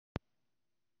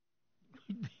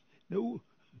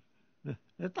Na-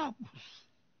 natapos.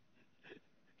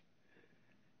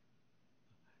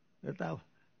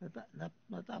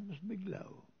 Natapos bigla.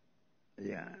 Oh.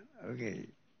 Ayan, okay.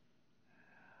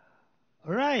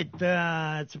 Alright,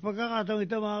 sa pagkakataong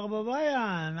ito mga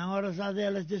kababayan, ang oras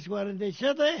natin alas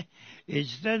 10:47,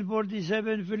 it's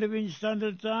 10:47 Philippine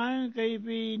Standard Time, kayo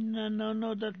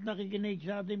pinanonood at nakikinig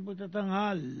sa ating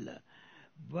pagtatanghal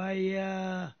via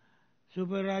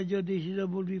Super Radyo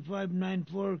DZBB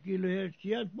 594 kHz.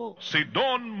 Yan po. Si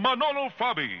Don Manolo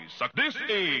Favis. This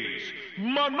is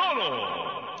Manolo.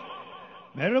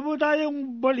 Meron po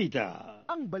tayong balita.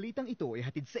 Ang balitang ito ay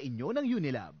hatid sa inyo ng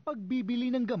Unilab. Pagbibili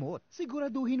ng gamot,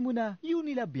 siguraduhin mo na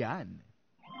Unilab yan.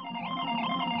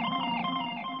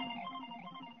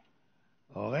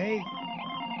 Okay.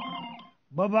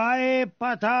 Babae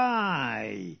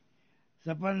patay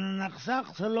sa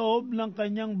pananaksak sa loob ng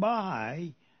kanyang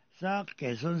bahay sa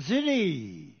Quezon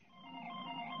City.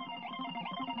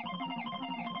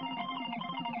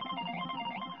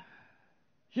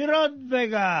 Si Rod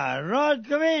Vega. Rod,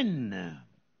 come in.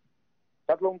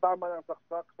 Tatlong tama ng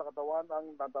saksak sa katawan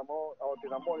ang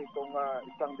tinamo itong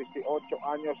isang 18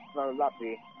 anyos na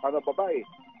lalaki na babae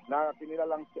na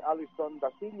kinilalang si Alison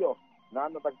Dasillo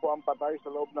na natagpuan patay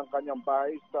sa loob ng kanyang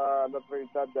bahay sa La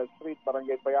Trinidad Street,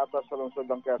 Barangay Payatas sa lungsod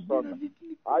ng Quezon.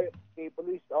 Ayon kay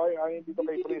Police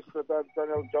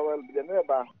Colonel Joel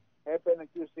Villanueva, hepe ng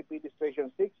QCPD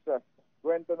Station 6,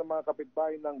 kwento ng mga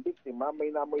kapitbahay ng biktima, may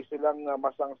namoy silang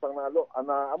masangsang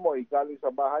na amoy galing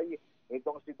sa bahay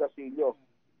itong si Dasillo.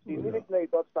 Sinilit na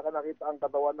ito at saka nakita ang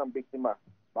katawan ng biktima.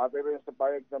 Batay rin sa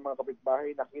payag ng mga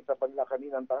kapitbahay, nakita pa nila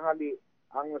kaninang tanghali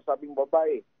ang nasabing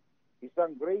babae.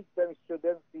 Isang grade 10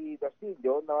 student si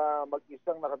Dasillo na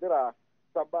mag-isang nakatira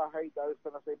sa bahay dahil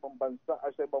sa ibang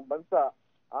bansa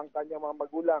ang kanyang mga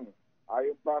magulang.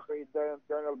 Ayon pa kay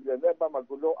Colonel Villanueva,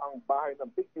 magulo ang bahay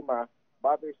ng biktima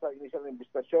batay sa inisyal na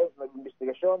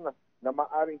investigasyon na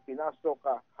maaring pinasok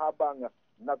habang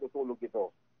natutulog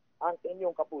ito. Ang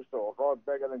inyong kapuso, Rod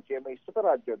Vega ng GMA Super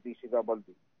Radio,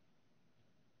 DZBB.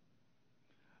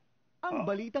 Ang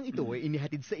balitang ito ay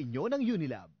inihatid sa inyo ng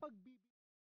Unilab.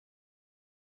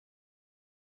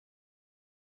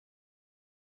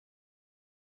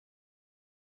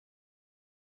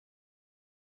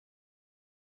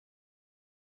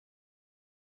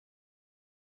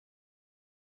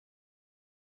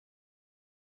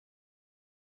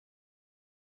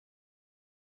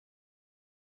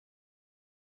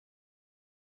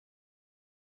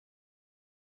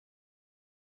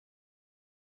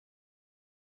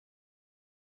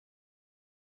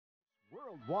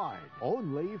 Worldwide,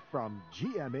 only from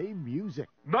GMA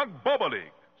Music.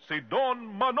 Nagbabalik si Don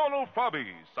Manolo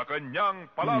Favis sa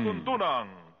kanyang palatuntunang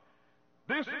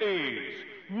This is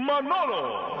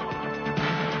Manolo.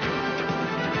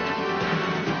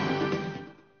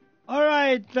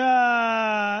 Alright,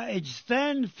 it's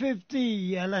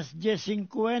 10:50, alas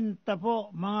 10:50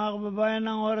 po, mga kababayan,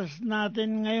 ng oras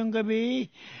natin ngayong gabi.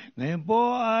 Ngayon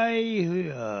po ay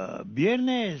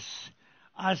Biyernes,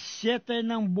 7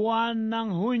 ng buwan ng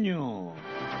Hunyo.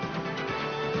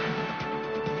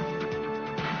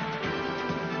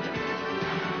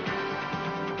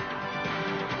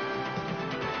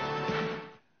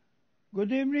 Good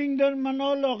evening, Don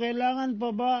Manolo. Kailangan pa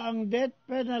ba ang death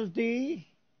penalty?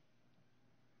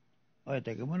 Oy,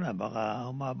 teka muna, baka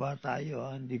humaba tayo.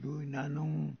 Hindi ko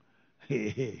inanong...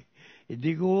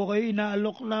 Hindi ko kayo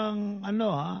inaalok ng,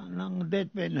 ng death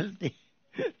penalty.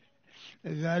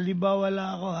 Halimbawa wala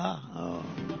ako, ha? Oh.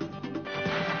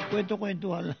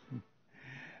 Kwento-kwentuhan lang.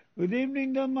 Good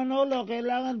evening, Don Manolo.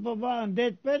 Kailangan pa ba ang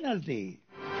death penalty?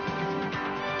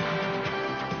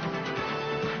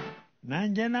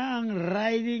 Nandiyan na ang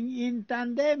riding in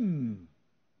tandem.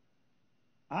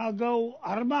 Agaw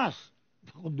armas.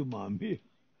 Ako dumami.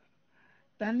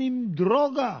 Tanim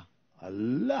droga.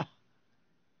 Allah.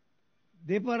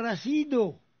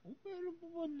 Deparasido. Pero po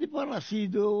ba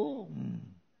deparasido?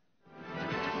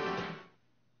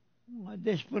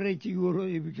 Desperate siguro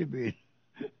ibig sabihin.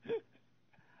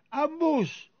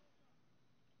 Ambus.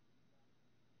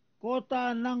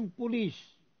 Kota ng pulis.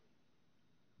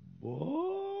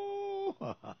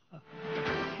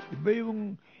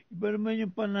 Iba naman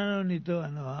yung pananaw nito,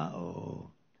 oo.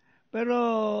 Pero,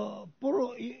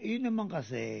 puro, yun naman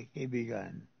kasi,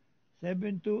 kaibigan,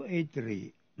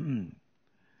 7283,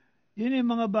 yun yung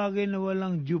mga bagay na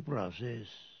walang due process.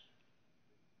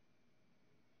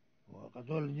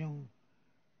 Katulad yung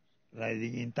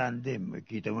riding in tandem,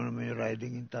 kita mo naman yung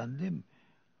riding in tandem,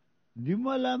 hindi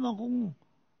mo alaman kung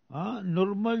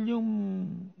normal yung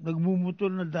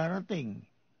nagmumutol na darating.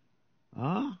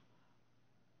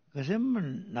 Kasi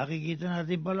nakikita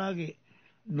natin palagi,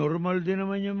 normal din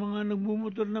naman yung mga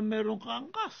nagmumotor na merong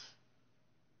kaangkas.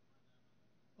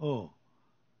 Oh.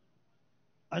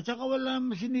 At saka wala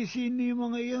naman sinisini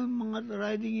yung mga iyon, mga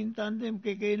riding in tandem,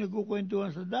 kayo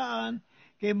nagkukwentuhan sa daan,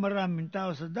 kay maraming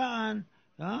tao sa daan,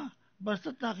 ha?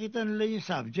 Basta nakita nila yung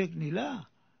subject nila.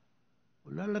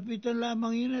 Lalapitan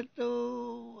lamang yun at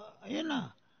ayan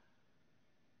na.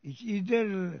 It's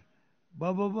either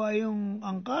bababa yung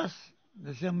angkas na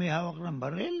siya may hawak ng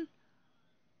baril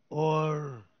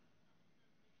or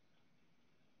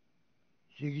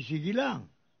sige-sige lang.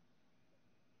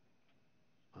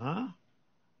 Ha?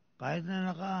 Kahit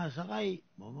na nakasakay,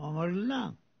 mamamaril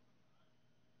lang.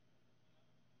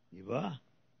 Di ba?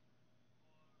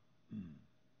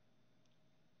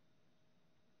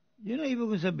 Yun ang ibig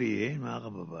kong sabihin, mga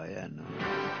kababayan. No?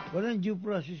 Walang due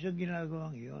process yung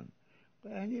ginagawang yun.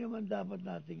 Kaya hindi naman dapat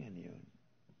natin yun.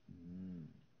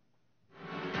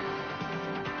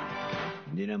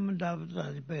 Hindi naman dapat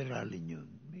natin pairalin yun.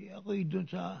 Ako'y doon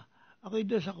sa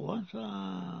kuwan,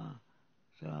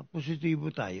 sa positibo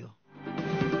tayo.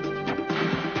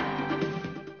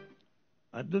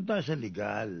 At doon tayo sa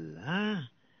legal, ha?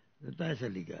 Doon tayo sa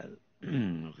legal.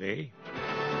 Okay?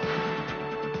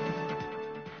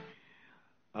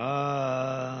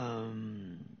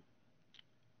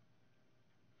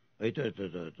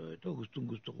 Ito.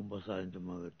 Gustong-gusto kong basahin ito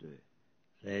mga ito eh.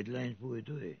 Sa headlines po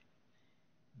ito eh.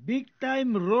 Big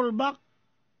time rollback.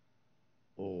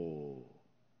 Oh.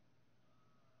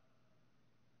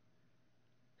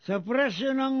 Sa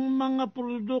presyo ng mga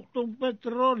produktong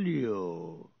petrolyo,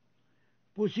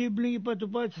 posibleng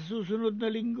ipatupad sa susunod na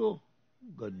linggo.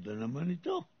 Ganda naman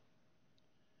ito.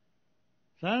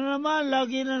 Sana naman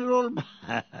lagi ng rollback.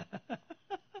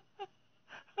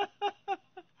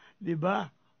 Di ba?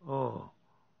 Oh.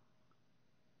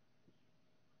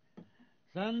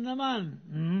 Sana naman.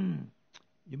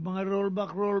 Yung mga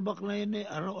rollback na yun eh,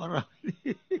 araw-araw.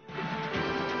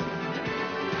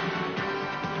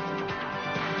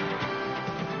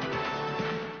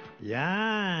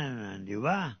 Yan, di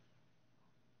ba?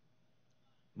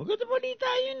 Maganda balita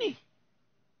yun eh.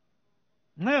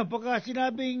 Ngayon, pagka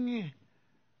sinabing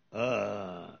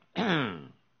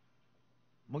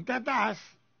magtataas,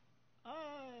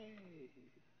 ay,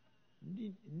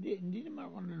 hindi naman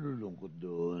ako nalulungkot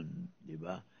doon, di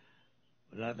ba?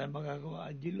 Wala tayong magagawa,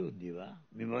 Angelo, di ba?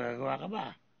 May magagawa ka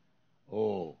ba?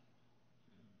 Oo.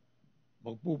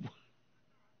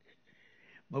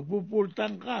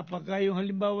 Magpupultang ka pagka yung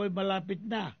halimbawa ay malapit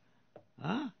na.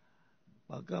 Ha?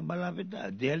 Pagka malapit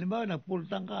na, di halimbawa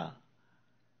nagpultang ka.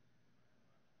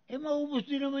 Maubos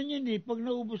din naman yan eh. Pag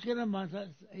naubos ka naman,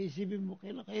 isipin mo,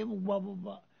 kailan kayo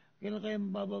magbababa? Kailan kayo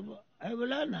magbababa? Ay,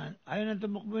 wala na. Ayaw na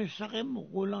tumakbo yung sakyan mo.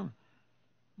 Kulang,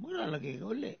 maglalagay ka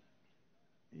uli.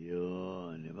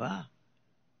 Yun, di ba?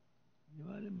 Di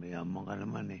ba? Mayaman ka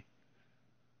naman eh.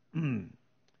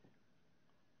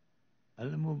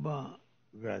 Alam mo ba,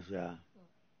 Gracia,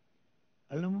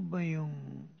 alam mo ba yung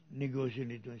negosyo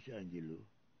nito si Angelo?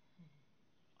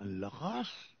 Ang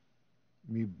lakas.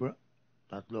 May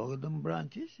tatlo agad ang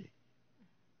branches eh.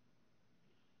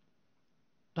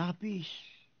 Tapis.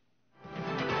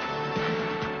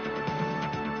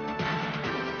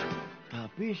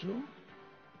 Oh.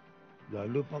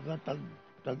 Lalo pagka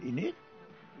tag-init.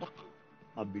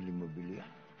 Mabili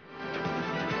yan.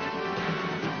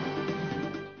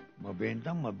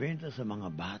 Mabenta sa mga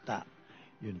bata.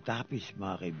 Yung tapis,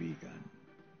 mga kaibigan.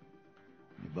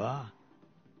 Diba?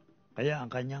 Kaya ang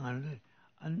kanyang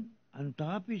ang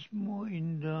tapis mo,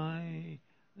 Inday,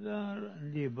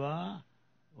 diba?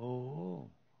 Oo.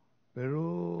 Pero,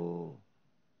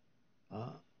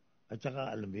 at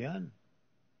saka alam mo yan,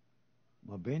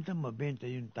 mabenta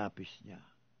yung tapis niya.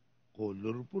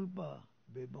 Colorful pa.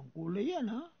 Bebang kulay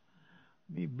yan, ha?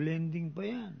 May blending pa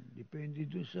yan. Depende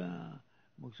doon sa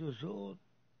magsusuot.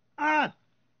 At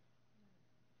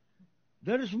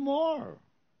there's more.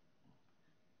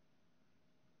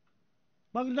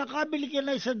 Pag nakabili ka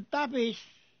na isang tapis,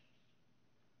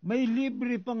 may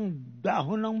libre pang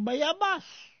dahon ng bayabas.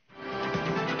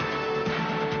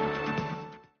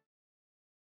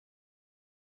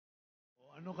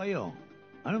 O ano kayo?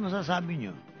 Ano masasabi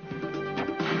nyo?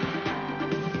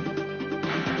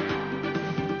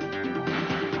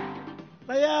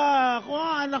 Kaya kung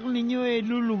ang anak ninyo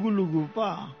lulugo-lugo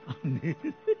pa.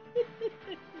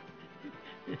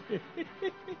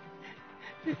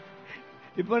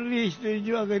 Iparehistro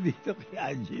nyo agad dito kay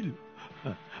Angelo.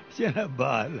 Siya na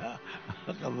bahala,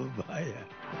 kababayan.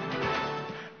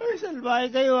 Ay,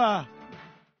 salbahe kayo ah.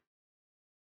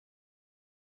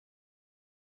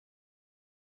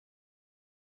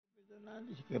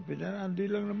 Si Kapitan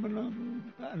Andy lang naman ang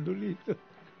Andolito.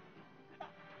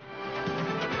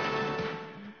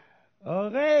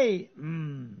 Okay.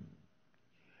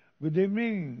 Good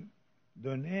evening,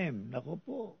 Don M. Naku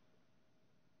po.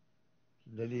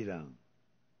 Sandali lang.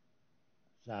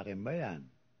 Sa akin ba yan?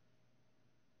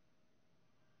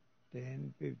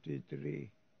 10:53.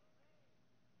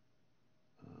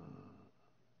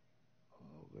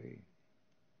 Okay.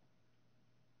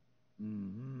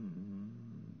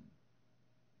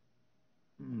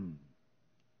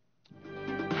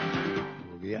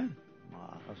 Huwag yan.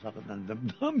 Makakasakit ng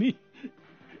damdamin.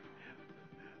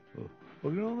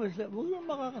 Huwag naman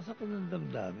makakasakit ng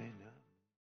damdamin.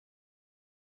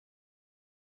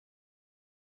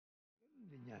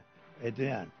 Ha? Ito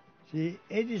yan. Si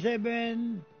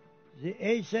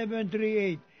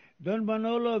 8738. Don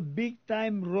Manolo, big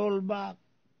time rollback,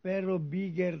 pero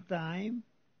bigger time,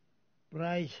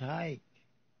 price hike.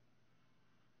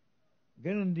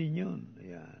 Ganon din yun.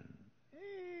 Ayan.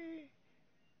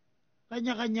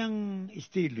 Kanya-kanyang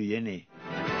estilo yan eh.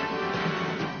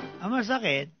 Ang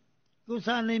masakit, kung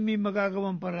sana may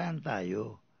magagawang paraan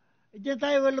tayo. Diyan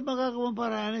tayo wala magagawang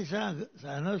paraan sa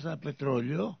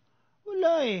petrolyo.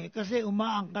 Wala eh, kasi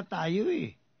umaangkat tayo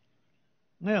eh.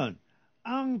 Ngayon,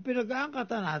 ang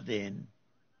pinag-aangkatan natin,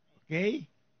 okay?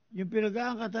 Yung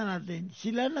pinag-aangkatan natin,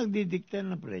 sila nagdidikta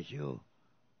ng presyo.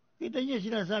 Kita niyo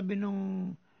sila sabi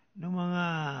nung mga,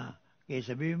 kaya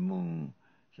sabihin mong,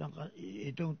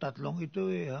 itong tatlong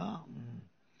ito eh, ha?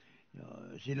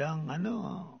 Silang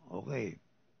okay.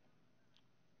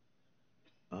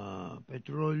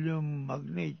 Petroleum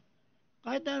magnate.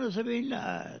 Kahit ano sabihin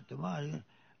nila,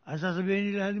 ang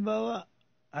sasabihin nila, halimbawa,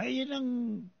 ay yan ang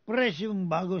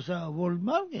presyong bago sa world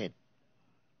market.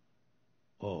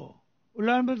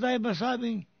 Wala naman tayo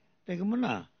masabing, teka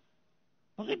muna,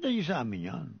 pakita nyo sa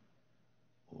amin yan.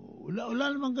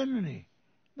 Wala naman ganun eh.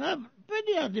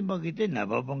 Pwede natin banggitin,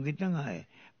 nababanggit na nga eh.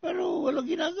 Pero walang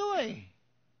ginagawa eh.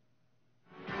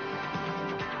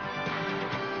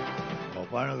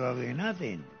 Paano gagawin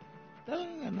natin?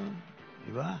 Talagang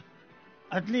di ba?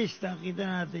 At least nakita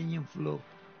natin yung flow.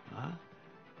 Ha?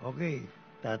 Okay,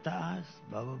 tataas,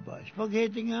 bababa.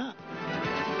 Spaghetti nga.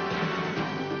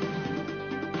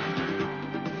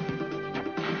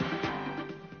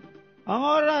 Ang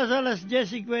oras alas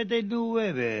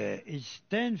 10:59. It's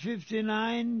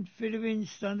 10:59 Philippine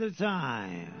Standard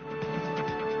Time.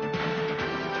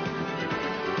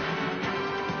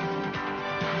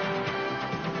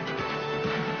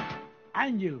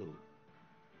 Angelo.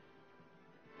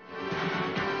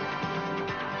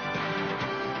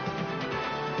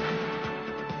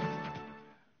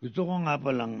 Gusto ko nga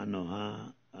palang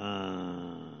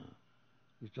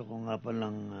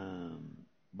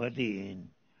batiin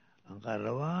ang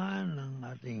karawan ng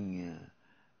ating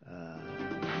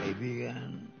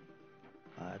kaibigan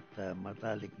at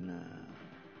matalik na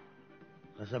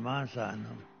kasama sa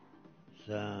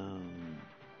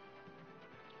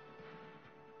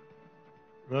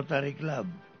Rotary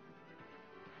Club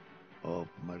of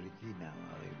Marikina,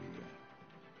 mga kaibigan.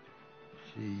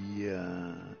 Si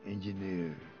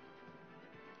Engineer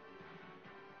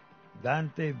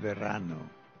Dante Verano.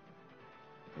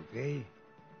 Okay?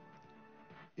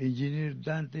 Engineer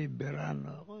Dante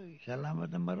Verano. Okay, salamat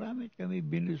na marami. Kami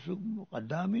binusog mo.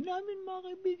 Kadami namin, mga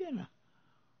kaibigan.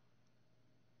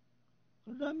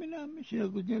 Kadami namin.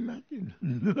 Sinagot niya lahat yun.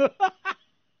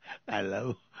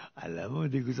 Alam mo,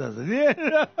 hindi ko sasabihin.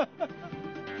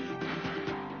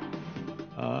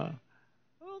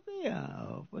 Okay,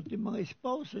 pati mga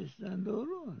spouses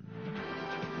nandoon.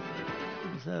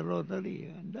 Sa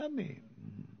Rotary, ang dami.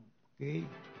 Okay?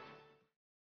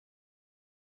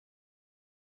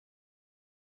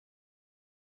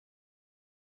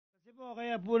 Kasi po,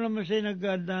 kaya po naman siya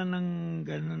naganda ng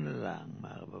gano'n na lang,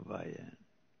 mga kababayan.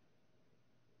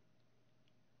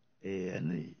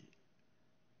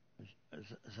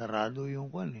 Sarado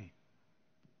yung kwan eh.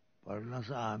 Para lang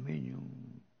sa amin, yung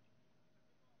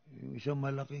isang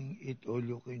malaking eat all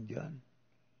you can dyan.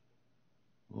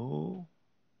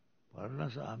 Para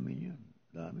lang sa amin yun.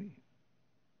 Dami.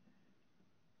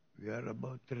 We are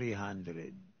about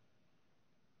 300.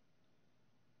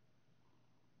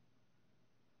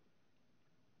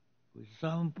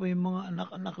 Kasama po yung mga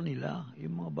anak-anak nila,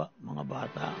 yung mga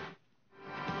bata.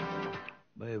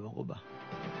 Ewan ko ba?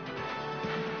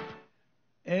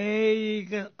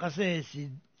 Kasi si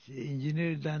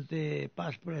Engineer Dante,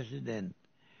 past president,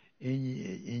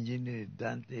 Engineer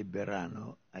Dante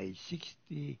Verano, ay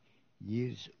 60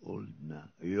 years old na.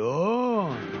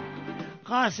 Yun!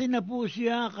 Kasi na po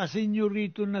siya,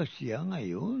 kasenyorito na siya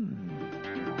ngayon.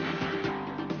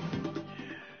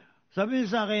 Sabi niya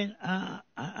sa akin,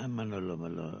 Manolo,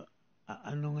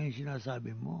 ano nga yung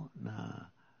sinasabi mo na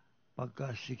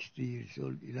pagka 60 years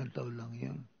old, ilang taon lang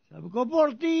yun? Sabi ko,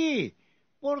 40!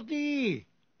 40!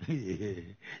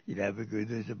 Sinabi ko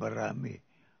doon sa marami.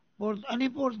 40, ano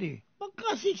yung 40?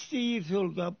 Pagka 60 years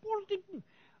old ka, 40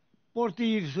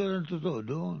 years old ang totoo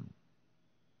doon.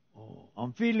 Oh,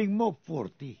 ang feeling mo,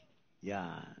 40.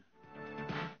 Yan.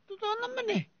 Totoo naman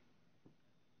eh.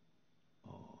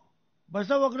 Oh.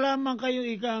 Basta wag lamang kayo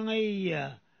ikangay,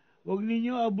 wag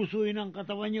ninyo abusuin ang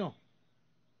katawan nyo.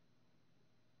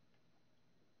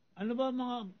 Ano ba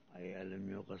mga, ay alam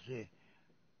nyo kasi,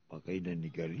 pakay na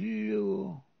ni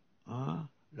Garillo,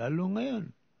 lalo ngayon.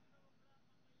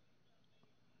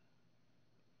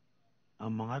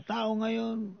 Ang mga tao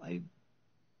ngayon ay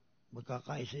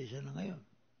magkakaisa-isa na ngayon.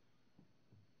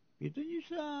 Ito nyo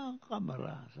sa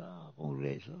kamara, sa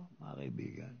kongreso, mga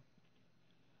kaibigan.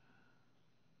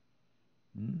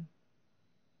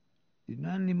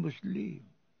 Unanimously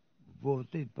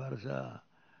voted para sa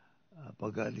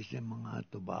pag-alis ng mga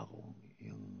tobacco,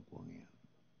 yung kung yan.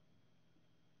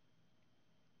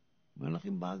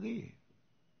 Malaking bagay eh.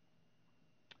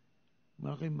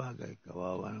 Malaking bagay.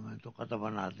 Kawawa naman itong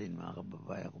katawan natin, mga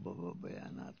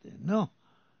kababayan natin. No?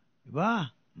 Diba?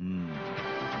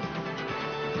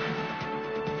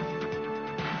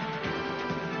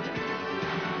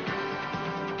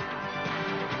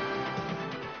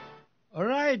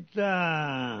 Alright.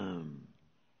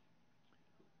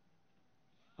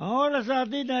 Ang oras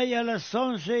natin ay alas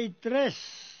 11:03.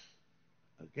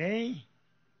 Okay?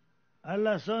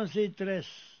 Alas 11:03.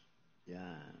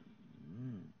 Yan.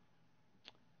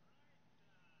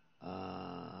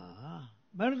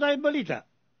 Meron tayong balita.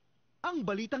 Ang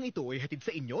balitang ito ay hatid sa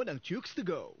inyo ng Chooks to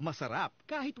Go. Masarap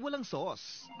kahit walang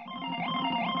sauce.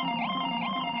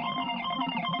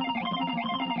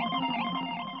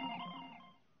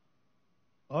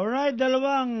 Alright,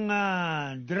 dalawang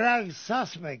drug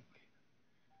suspect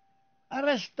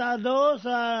arestado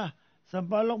sa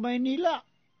Sampaloc, Maynila.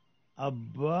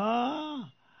 Aba,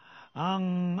 ang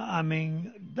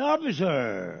aming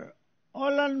officer,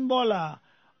 Olan Bola,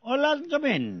 Olan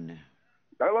Kamin.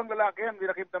 Dalawang lalaki ang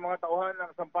dinakip ng mga tauhan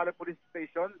ng Sampaloc Police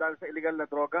Station dahil sa illegal na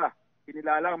droga.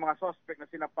 Kinilala ang mga suspect na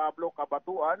sina Pablo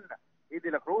Cabatuan, E.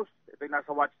 de la Cruz, ito yung nasa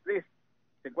watch list,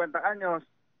 50 anyos,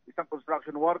 isang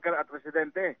construction worker at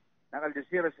residente ng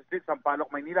Algeciras Street, Sampaloc,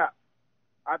 Maynila.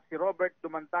 At si Robert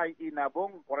Dumantay E.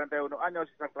 Nabong, 41 anyos,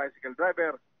 isang tricycle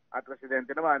driver at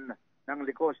residente naman ng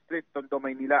Lico Street, Tondo,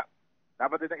 Maynila.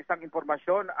 Dapat din ng isang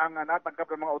impormasyon ang natangkap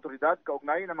ng mga otoridad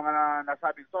kaugnay ng mga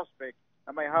nasabing suspect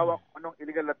na may hawak anong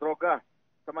illegal na droga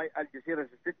sa may Algeciras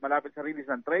Street malapit sa release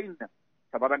ng train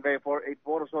sa barangay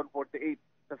 484, Zone 48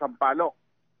 sa Sampaloc.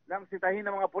 Nang sitahin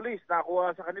ng mga pulis,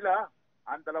 nakuha sa kanila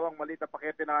ang dalawang maliit na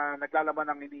pakete na naglalaman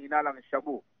ng iniinalang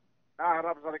shabu.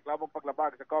 Naharap sa reklamong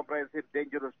paglabag sa Comprehensive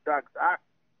Dangerous Drugs Act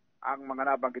ang mga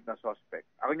nabanggit na suspect.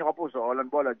 Ako nyo kapuso, Olan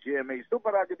Bola, GMA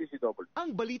Super Radio DZBB.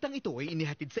 Ang balitang ito ay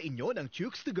inihatid sa inyo ng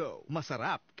Chooks to Go.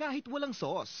 Masarap kahit walang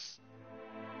sauce.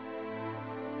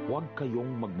 Huwag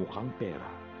kayong magmukhang pera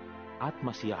at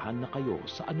masiyahan na kayo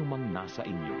sa anumang nasa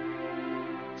inyo.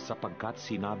 Sapagkat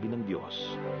sinabi ng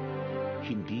Diyos,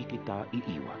 hindi kita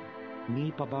iiwan,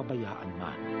 ni pababayaan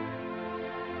man.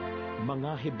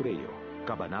 Mga Hebreo,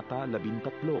 Kabanata 13,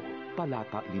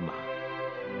 Talata 5.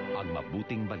 Ang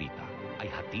mabuting balita ay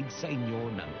hatid sa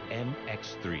inyo ng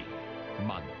MX3.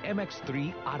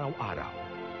 Mag-MX3 araw-araw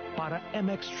para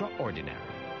M-Extraordinary.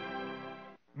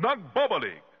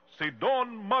 Nagbabalik si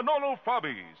Don Manolo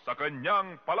Favis sa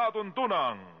kanyang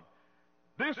palatuntunang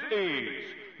This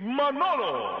is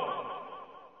Manolo!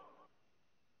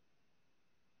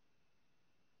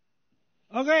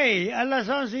 Okay, alas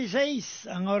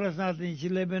 11:06. Ang oras natin is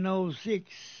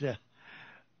 11:06.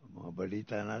 Mga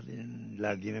balita natin,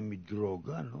 lagi na may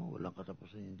droga, no? Walang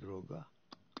katapusan yung droga.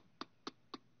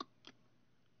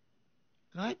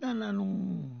 Kahit na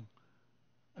anong,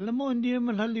 alam mo, hindi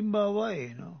naman halimbawa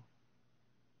no?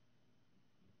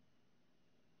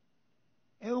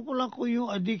 Ewan ko lang kung yung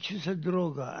addiction sa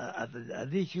droga at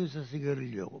addiction sa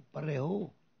sigarilyo,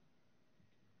 pareho.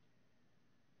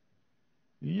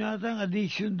 Yun yata ang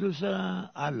addiction doon sa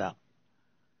alak.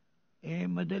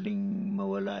 Madaling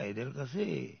mawala dahil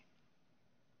kasi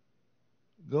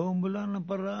gawin mo lang ng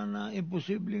paraan na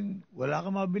imposibleng wala ka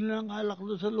mabili ng alak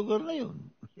doon sa lugar na yun.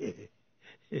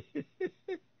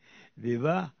 Di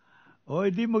ba? O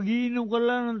di magiinom ka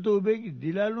lang ng tubig, di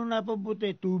lalo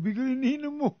napabuti, tubig ang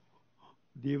ininom mo.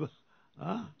 Di ba?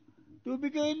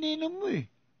 Tubig ang ininom mo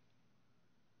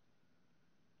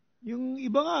Yung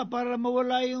iba nga, para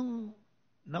mawala yung,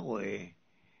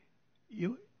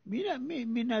 yung,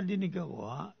 minadinig ako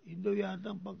ito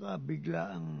yata pagka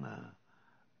bigla ang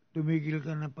tumigil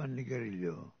ka ng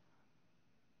panigarilyo,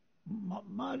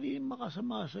 Mali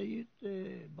makasama sa iyo,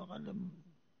 baka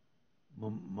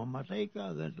mamatay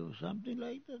ka, ganito, something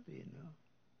like that, you know.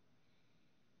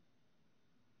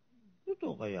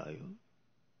 Totoo kaya yun?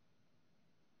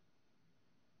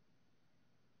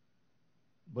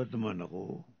 Ba't naman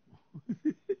ako?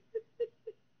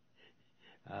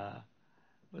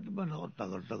 Ba't naman ako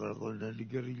tagal-tagal ko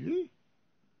naligarilyo eh?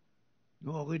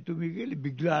 Nung ako'y tumigil,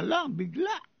 bigla lang,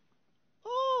 bigla.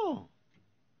 Oh!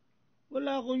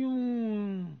 Wala ko yung...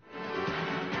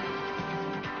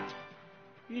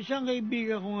 Isang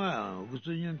kaibigan ko nga,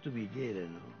 gusto niyang tumigil,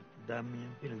 ano? Dami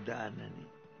niyang pinagdaanan eh.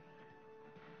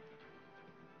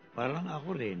 Parang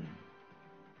ako rin.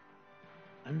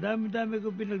 Ang dami-dami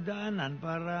ko pinagdaanan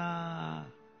para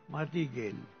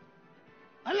matigil.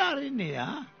 Ala rin eh,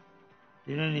 ha?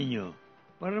 Tinan ninyo.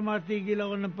 Para matigil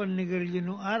ako ng panigarilyo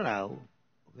nung araw,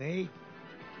 okay?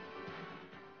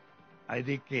 Ay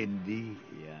di candy.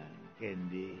 Yan,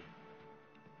 candy.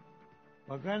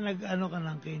 Pagka nag-ano ka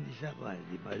ng candy sa kwan,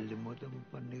 di malimutan mo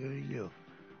panigarilyo.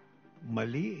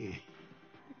 Mali eh.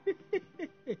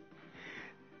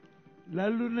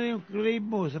 Lalo na yung crave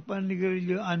mo sa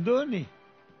panigarilyo, andon eh.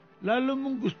 Lalo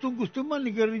mong gustong-gusto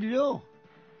manigarilyo.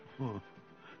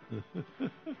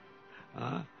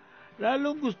 Ha?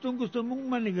 Lalong gustong-gusto mong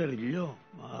manigarilyo,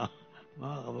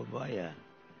 mga kababayan.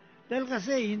 Dahil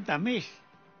kasi yung tamis.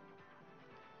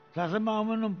 Sasama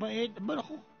mo ng pait, ba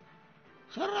ako,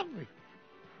 sarap eh.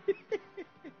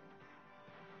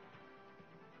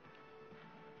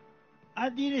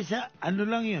 At yun sa, ano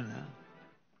lang yun, ha?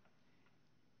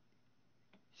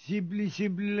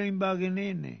 Simple-simple lang yung bagay na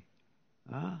yun eh.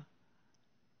 Ha?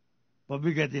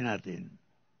 Pabigatin natin.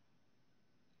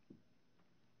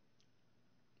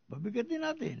 Pabigatin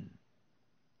natin.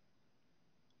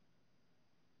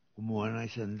 Kumuha ng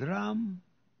isang drum,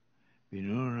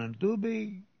 pinuno ng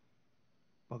tubig,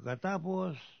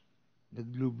 pagkatapos,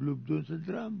 naglublob doon sa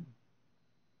drum.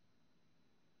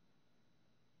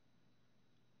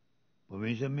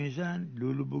 Paminsan-minsan,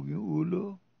 lulubog yung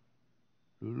ulo,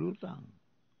 lulutang.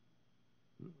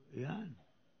 Yan.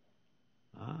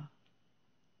 Ha?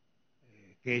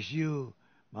 Kesyo,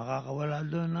 makakawala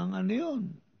doon ng ano yun,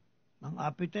 ng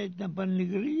appetite ng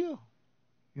panligarilyo.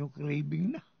 Yung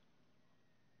craving na.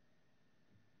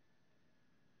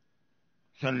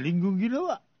 Sa linggong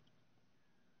ginawa.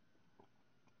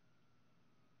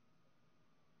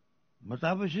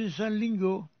 Matapos yung isang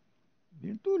linggo,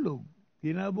 yung tulog.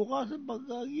 Kinabukasan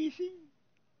pagkagising.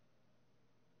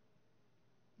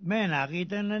 May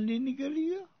nakita na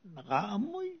ninigarilyo.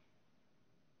 Nakaamoy.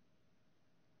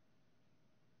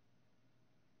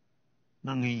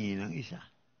 Nanghingi ng isa.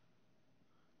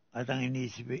 At ang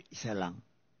iniisip, isa lang.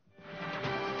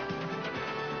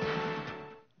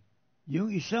 Yung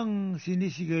isang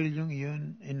sinisigaryong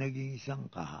iyon ay naging isang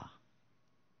kaha.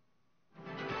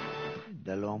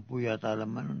 20 yata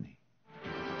laman nun eh.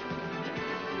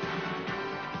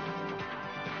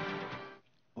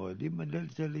 O di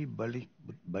madali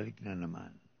balik na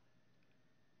naman.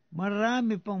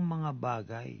 Marami pang mga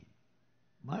bagay.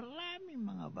 Maraming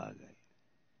mga bagay.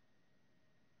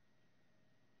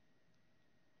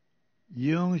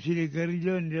 Yung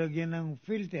sinigarilyo, nilagyan ng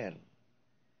filter.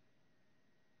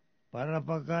 Para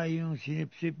pagka yung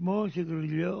sinipsip mo,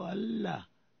 sigarilyo, Allah.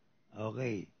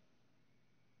 Okay.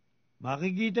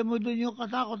 Makikita mo doon yung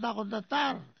katakot-takot na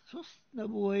tar. Sus,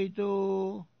 nabuhay ito.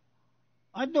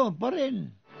 Ano, pa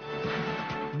rin.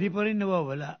 Hindi pa rin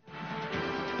nawawala.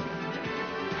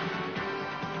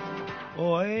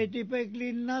 O, ito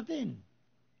pa-clean natin.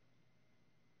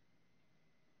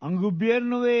 Ang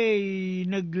gobyerno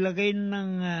naglagay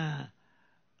ng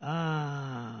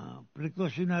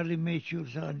precautionary measure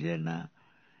sa kanila na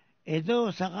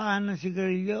ito, sakahan ng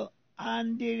sigarilyo,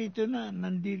 nandito na,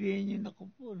 nandiriyan niya, naku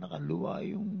po, nakaluwa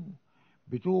yung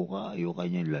bituka, yung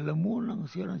kanyang lalamunang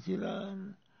sirang-sira,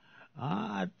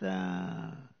 at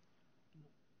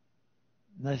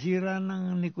nasira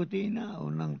ng nikotina o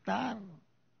ng tar,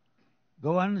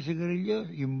 gawa ng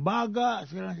sigarilyo, yung baga,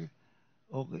 sirang-sira.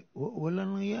 Okay, wala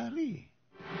nangyari.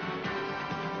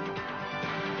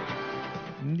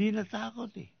 Hindi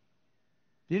natakot eh.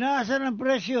 Tinaasan ang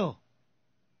presyo.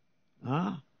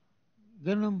 Ha?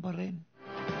 Ganun pa rin.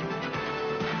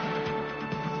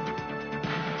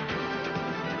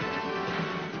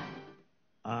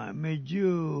 Medyo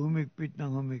humigpit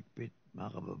ng humigpit, mga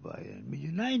kababayan.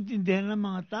 Medyo naintindihan ng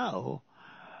mga tao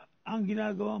ang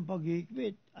ginagawang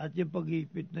paghihigpit. At yung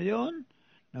paghihigpit na yon,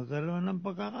 nagkaroon ng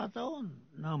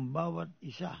pagkakataon ng bawat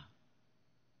isa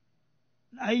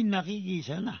ay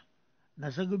nakikisa na.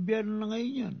 Nasa gobyerno na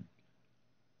ngayon yun.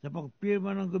 Sa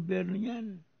pagpirma ng gobyerno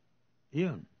niyan,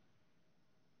 yun.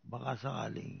 Baka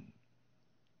sakaling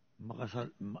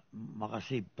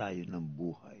makasave tayo ng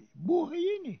buhay. Buhay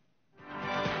yun eh.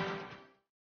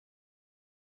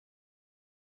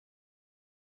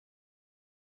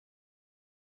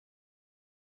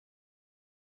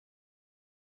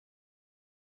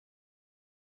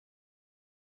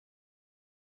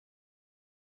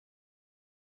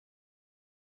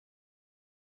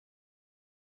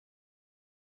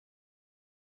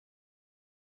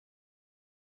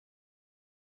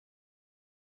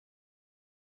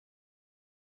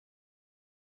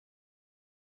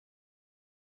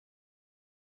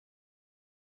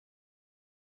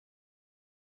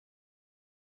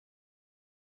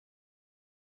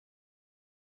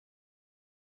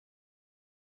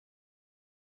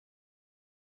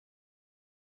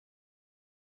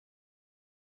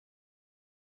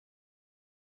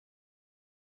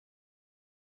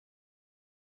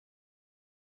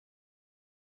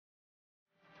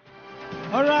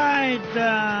 Alright,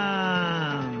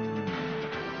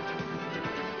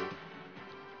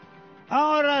 ang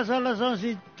oras alas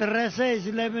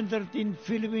 11:13, 11:13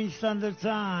 Philippine Standard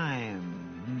Time.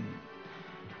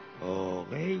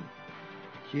 Okay.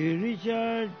 Si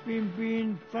Richard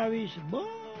Pimpin Favis,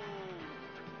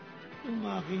 yung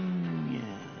aking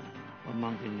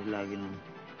pamangkin na lagi nang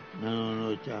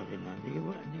nanonood sa akin. Hindi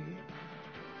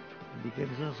ka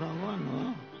nasasawa,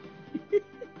 no?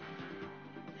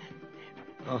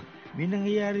 May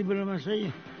nangyayari ba naman sa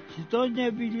iyo? Si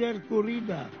Tonya Villar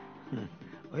Corrida.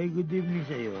 Okay, good evening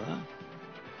sa iyo, ha?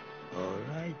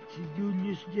 Alright, si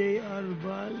Julius J.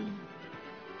 Arval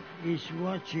is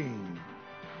watching.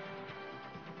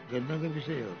 Gandang gabi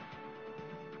sa iyo.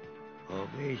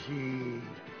 Okay, si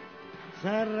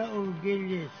Sarah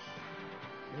Orgelles.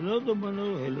 Hello,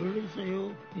 Manolo. Hello rin sa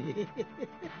iyo.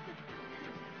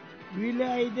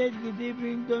 Willa Aiden, good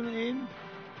evening, Don M.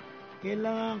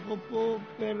 Kailangan ko po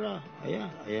pera.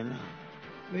 Ayan na.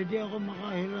 Pwede ako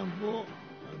makahiram po.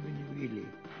 Sabi ni Willie.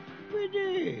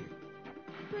 Pwede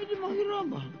manghiram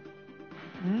ba?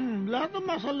 Lahat ng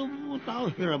masalubong mo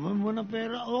tao, hiraman mo ng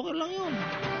pera. Okay lang yun.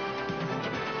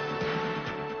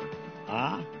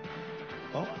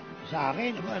 Sa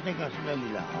akin? Teka, sandali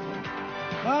lang.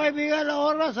 Mga kaibigan, ang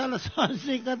oras, alas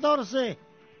 11:14.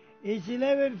 It's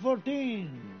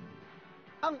 11:14.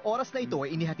 Ang oras na ito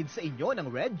ay inihatid sa inyo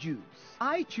ng Red Juice.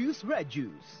 I choose Red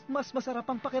Juice. Mas masarap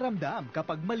ang pakiramdam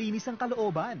kapag malinis ang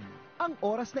kalooban. Ang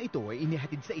oras na ito ay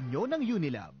inihatid sa inyo ng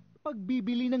Unilab.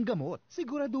 Pagbibili ng gamot,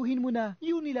 siguraduhin mo na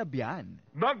Unilab yan.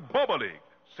 Nagbabalik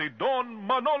si Don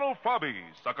Manolo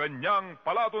Favis sa kanyang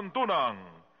palatuntunang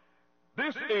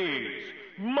This is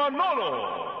Manolo!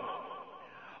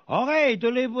 Okay,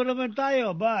 tuloy po naman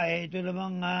tayo. Ito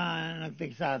namang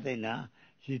nag-text sa atin, ha?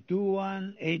 Si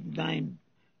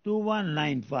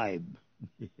 2195.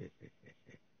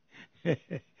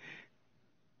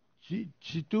 si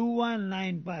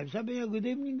 2195. Sabi niya, good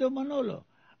evening daw, Manolo.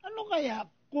 Ano kaya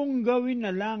kung gawin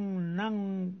na lang ng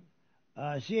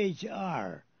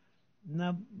CHR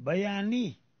na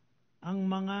bayani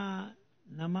ang mga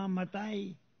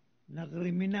namamatay na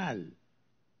kriminal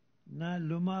na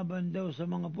lumaban daw sa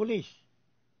mga pulis?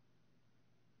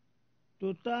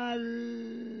 Total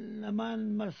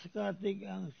naman mas katig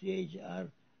ang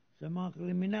CHR sa mga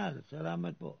kriminal.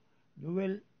 Salamat po.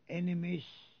 Noel Enemies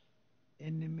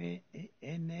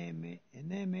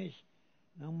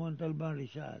ng Montalban,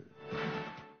 Rizal.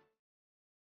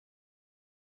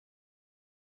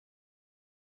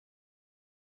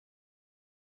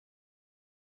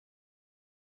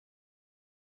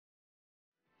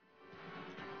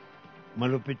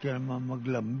 Malupit ka naman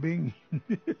maglambing.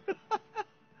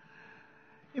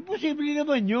 Imposible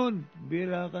naman yun.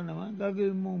 Bira ka naman.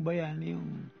 Gagawin mong bayani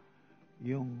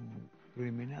yung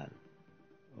kriminal.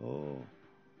 Oo.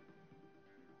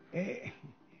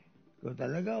 Ikaw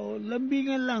talaga,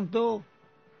 lambingan lang to.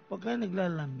 Pagka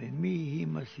naglalambing, may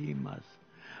himas-himas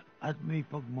at may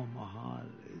pagmamahal.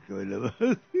 Ikaw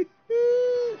naman.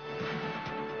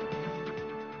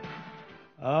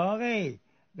 Okay.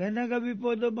 Gandang gabi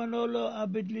po, Don Manolo.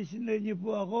 Avid listener niyo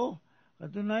po ako.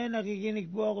 Katunayan,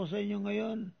 nakikinig po ako sa inyo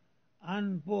ngayon.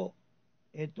 Po,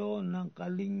 ito ng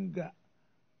Kalinga,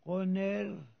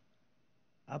 Konek,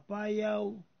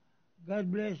 Apayaw. God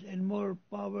bless and more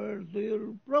power to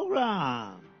your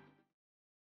program.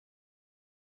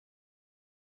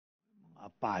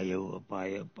 Apayaw pa,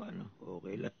 no?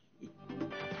 Okay lang.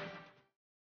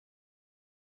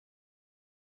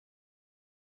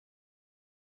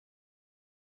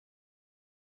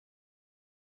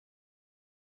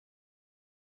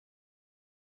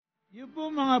 Yung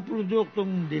po mga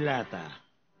produktong dilata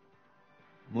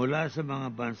mula sa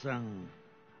mga bansang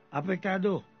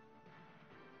apektado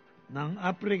ng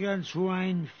African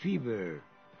Swine Fever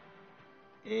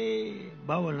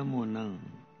bawal na munang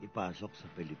ipasok sa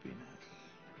Pilipinas.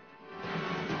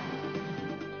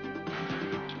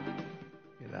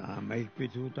 Kailangan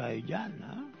mahigpit ho tayo dyan,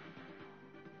 ha?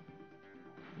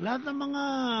 Lahat ng mga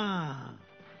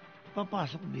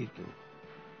papasok dito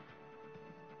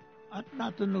at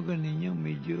natunugan ninyo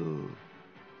medyo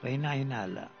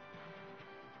kahina-hinala.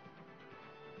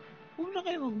 Huwag na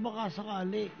kayo magbaka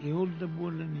sakali, i-hold the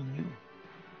bola ninyo.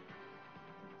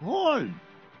 Hold!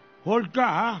 Hold ka,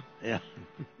 ha? Ayan.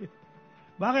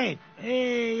 Bakit?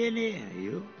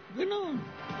 Yan ganun.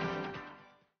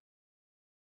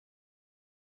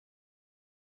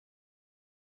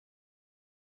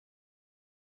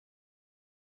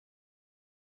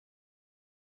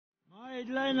 Mga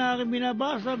headline na aking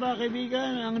binabasa, ba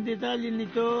kaibigan, ang detalye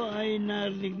nito ay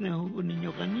narinig na ho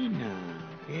ninyo kanina.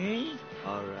 Okay?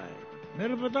 Alright.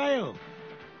 Meron pa tayo.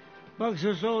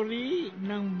 Pagsusori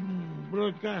ng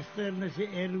broadcaster na si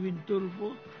Erwin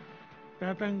Tulfo,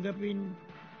 tatanggapin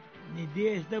ni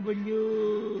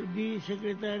DZBB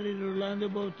Secretary Rolando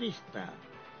Bautista.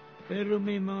 Pero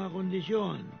may mga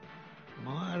kondisyon.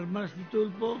 Mga armas ni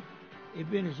Tulfo,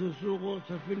 ipinasusuko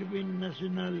sa Philippine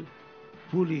National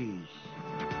Police.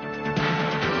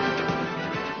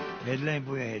 Headline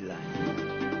po yung headline.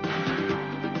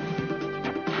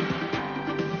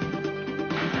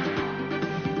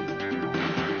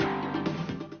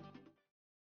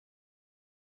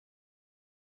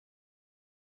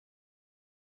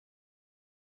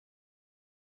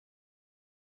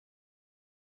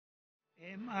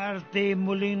 MRT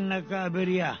muling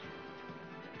nagkaaberya.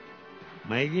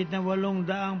 Mahigit na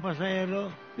 800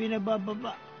 pasahero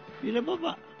pinababa.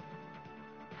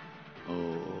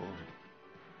 Oo.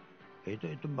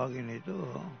 Itong bagay na ito,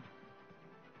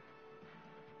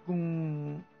 kung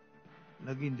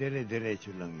naging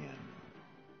dire-diretso lang yan,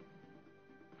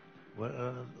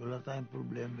 wala tayong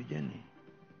problema dyan eh.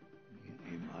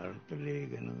 Yung MRT,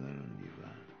 ganun, di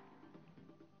ba?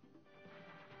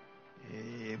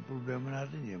 Yung problema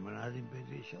natin, di man natin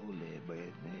pwede siya uli,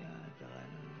 bayad na yan, tsaka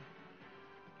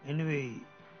anyway,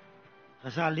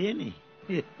 kasali yan eh.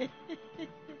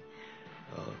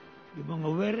 Yung mga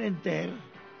wear and tear,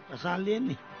 kasali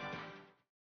yan eh.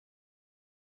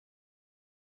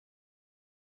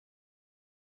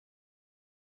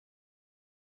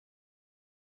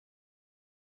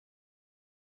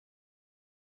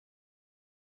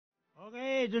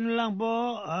 Okay, ito na lang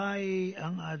po ay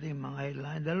ang ating mga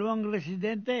headline. 2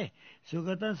 residente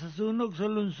sugatan sa sunog sa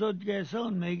lungsod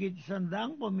Quezon. Mahigit 100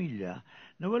 pamilya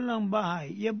na walang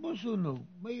bahay. Yan po sunog.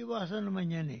 May iwasan naman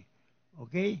yan eh.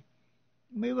 Okay?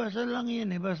 May iwasan lang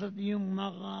yan eh. Basta yung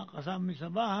makakasama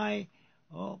sa bahay,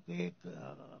 okay,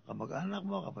 kamag-anak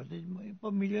mo, kapatid mo, yung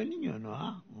pamilya ninyo, no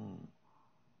ha?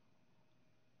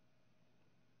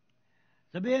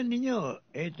 Sabihan ninyo,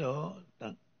 ito,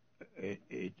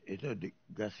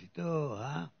 gas ito,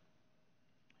 ha?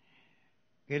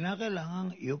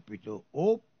 Kailangang iop ito.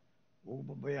 Huwag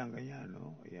babayaan kanya,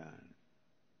 no? Ayan.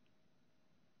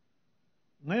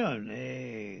 Ngayon,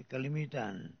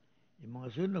 kalimitan, yung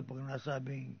mga sunog, pag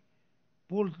nasabing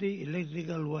faulty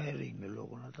electrical wiring,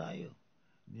 naloko na tayo.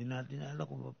 Hindi natin alam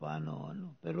kung paano,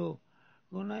 ano. Pero,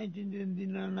 kung naintindihan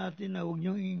din na natin na huwag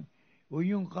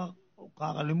niyong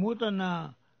kakalimutan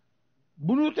na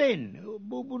bunutin.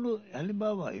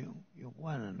 Halimbawa, yung kung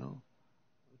ano,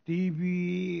 TV,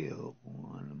 o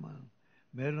kung ano man,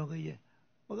 meron kayo.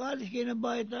 Pag-alis kayo ng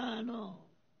bahay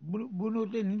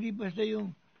bunutin, hindi basta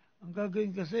yung, ang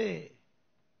gagawin kasi,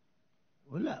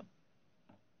 wala.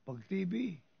 Pag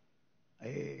TV,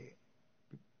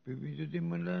 pipindutin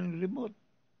mo lang ng remote.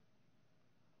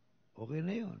 Okay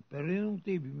na yun. Pero yung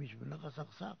TV mismo,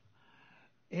 nakasaksak.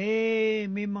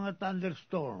 May mga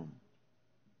thunderstorm.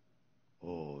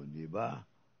 Di ba?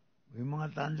 May mga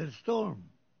thunderstorm.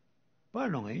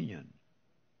 Paano ngayon yan?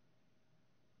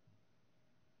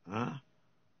 Ha?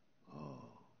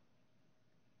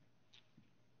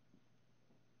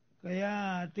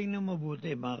 Kaya tingnan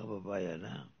mabuti mga kababayan,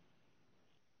 ha?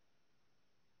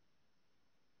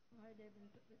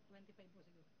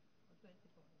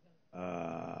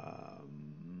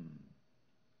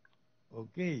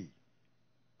 Okay.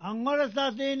 Ang oras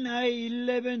natin ay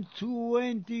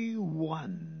 11:21.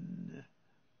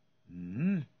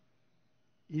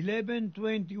 11:21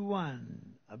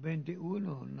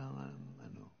 ng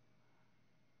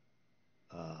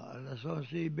alas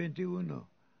 11:21.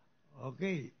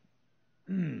 Okay.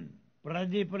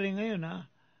 Friday pa rin ngayon, ha?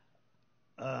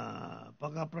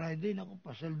 Pagka Friday, naku,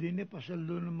 pasal din pasal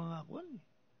doon ng mga kwan.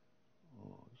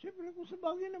 Siyempre, kung sa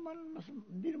bagay naman,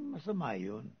 hindi naman masama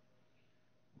yun.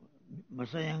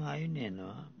 Masaya nga yun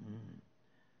no?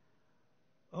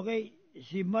 Okay,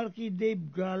 si Marky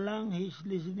Dave Galang, he's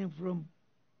listening from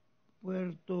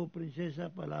Puerto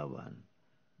Princesa, Palawan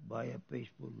via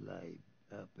Facebook Live.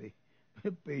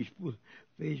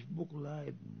 Facebook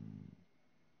Live.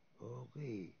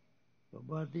 Okay.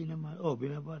 Babati naman. Oh,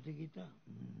 binabati kita.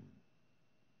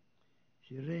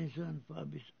 Si Renzo and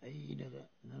Favis ay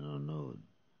nanonood.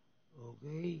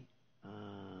 Okay.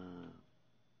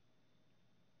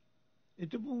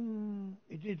 Ito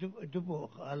po,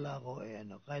 akala ko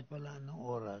kahit pala anong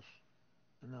oras,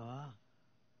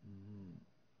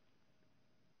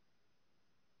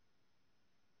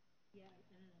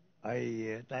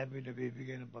 ay tayo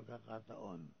pinabibigyan ng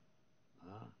pagkakataon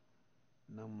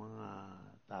ng mga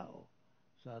tao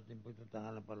sa ating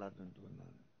pagtatangal ng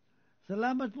palatuntunan.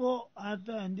 Salamat po at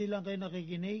hindi lang kayo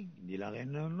nakikinig, hindi lang kayo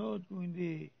nanonood, kung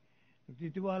hindi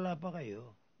nagtitiwala pa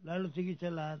kayo, lalo tigit sa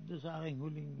lahat doon sa aking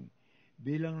huling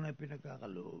bilang na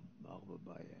pinagkakaloob, mga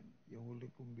kababayan. Yung huli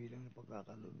kong bilang na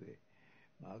pagkakaloob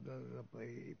maaga pa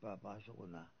ipapasok ko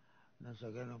na sa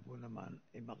ganun po naman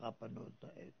makapanood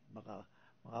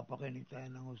makapakinig tayo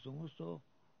ng gusto-gusto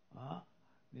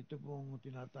nito pong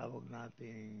tinatawag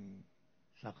nating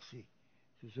saksi.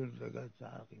 Susunod agad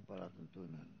sa aking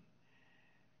palatuntunan.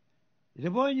 Ito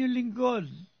po inyong lingkod.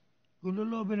 Kung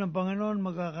lulobin ng Panginoon,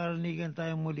 magkakaranigan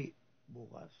tayong muli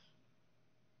bukas.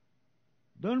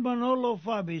 Don Manolo,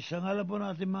 Favis, ang alam po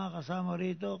natin mga kasama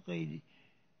rito kay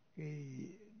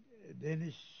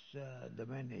Dennis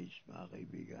Domenech, mga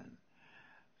kaibigan.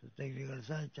 Sa technical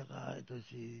side, tsaka ito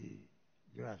si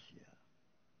Gracia.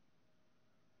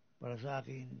 Para sa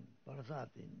akin, para sa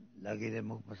atin, lagi na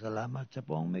magpasalamat sa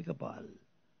poong may kapal.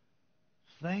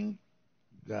 Thank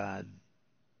God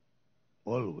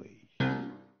always.